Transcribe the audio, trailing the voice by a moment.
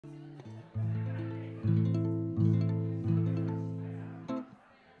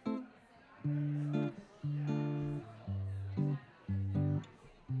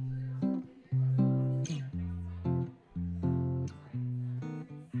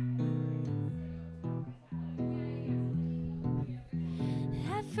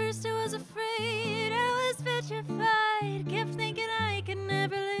first I was afraid, I was petrified. Kept thinking I could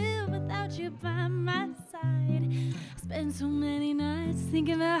never live without you by my side. Spent so many nights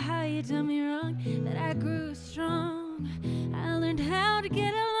thinking about how you done me wrong, that I grew strong. I learned how to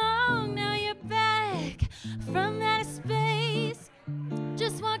get along. Now you're back from outer space.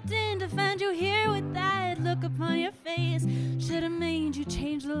 Just walked in to find you here with that look upon your face. Should've made you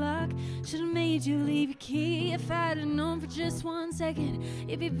change the lock, should've made you leave your key. If I'd have known for just 1 second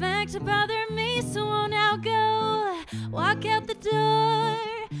you'd be back to bother me. So on now, go, walk out the door,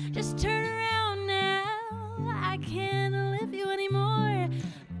 just turn around now. I can't live you anymore.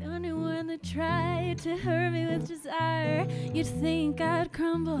 The only one that tried to hurt me with desire. You'd think I'd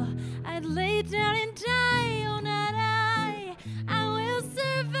crumble, I'd lay down and die. Oh, not I will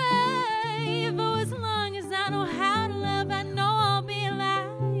survive. Oh, as long as I know how to love, I know I'll be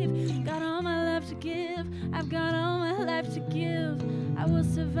alive. Got all my love to give, I've got all my life to give. I will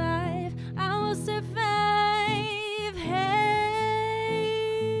survive, I will survive. Hey.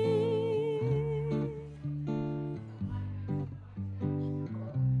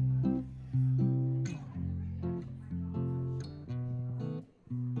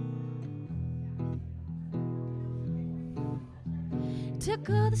 Took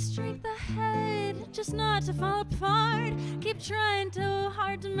all the strength I had just not to fall apart. Keep trying too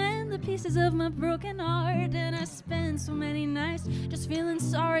hard to mend the pieces of my broken heart. And I spent so many nights just feeling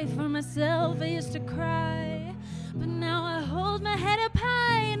sorry for myself. I used to cry, but now I hold my head up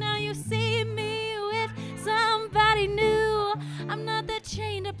high. Now you see me with somebody new. I'm not that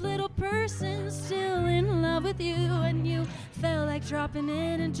chained up little person, still in love with you. And you felt like dropping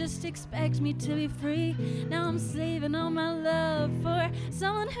in and just expect me to be free. Now I'm saving all my love for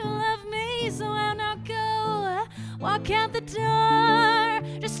someone who loved me. So I'll now go, walk out the door,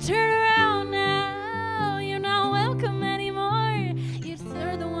 just turn around now. You're not welcome anymore.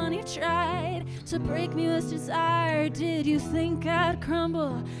 You're the one who tried to break me with desire. Did you think I'd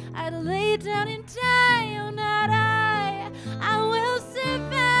crumble, I'd lay down and die? Oh, not I will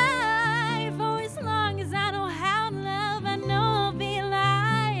survive. Oh, as long as I know how to love, I know I'll be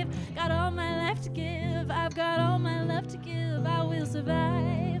alive. Got all my life to give, I've got all my love to give. I will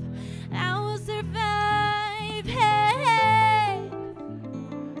survive, I will survive. Hey,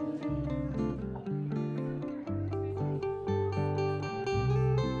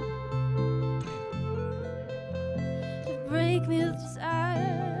 to break me with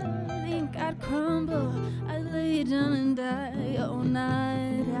desire, think I'd crumble, I'd lay down and die. Oh, night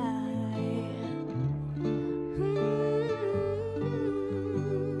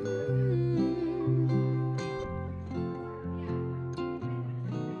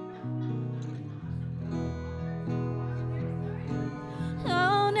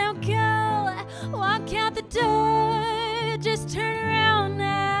walk out the door, just turn around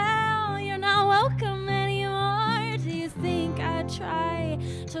now. You're not welcome anymore. Do you think I'd try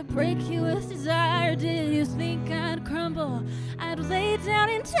to break you with desire? Did you think I'd crumble, I'd lay down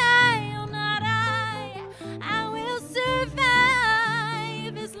and die? Oh, not I will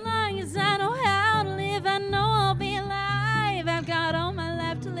survive. As long as I know how to live, I know I'll be alive. I've got all my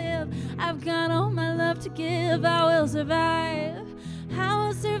life to live, I've got all my love to give. I will survive, I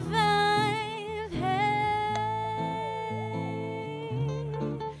will survive.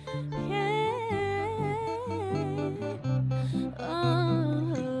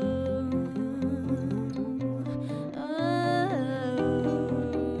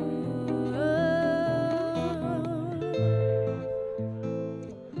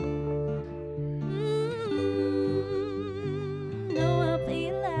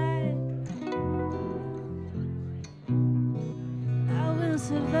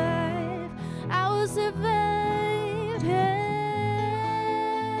 Survive, I will survive.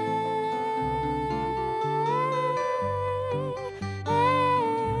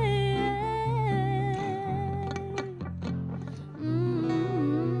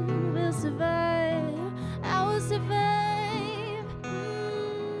 We'll survive, I will survive.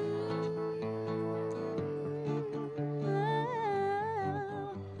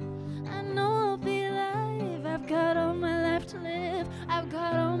 I know I'll be alive. I've got all my life to live, I've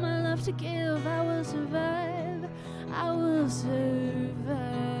got all my love to give. I will survive, I will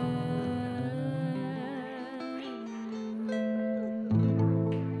survive.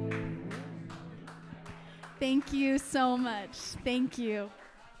 Thank you so much. Thank you.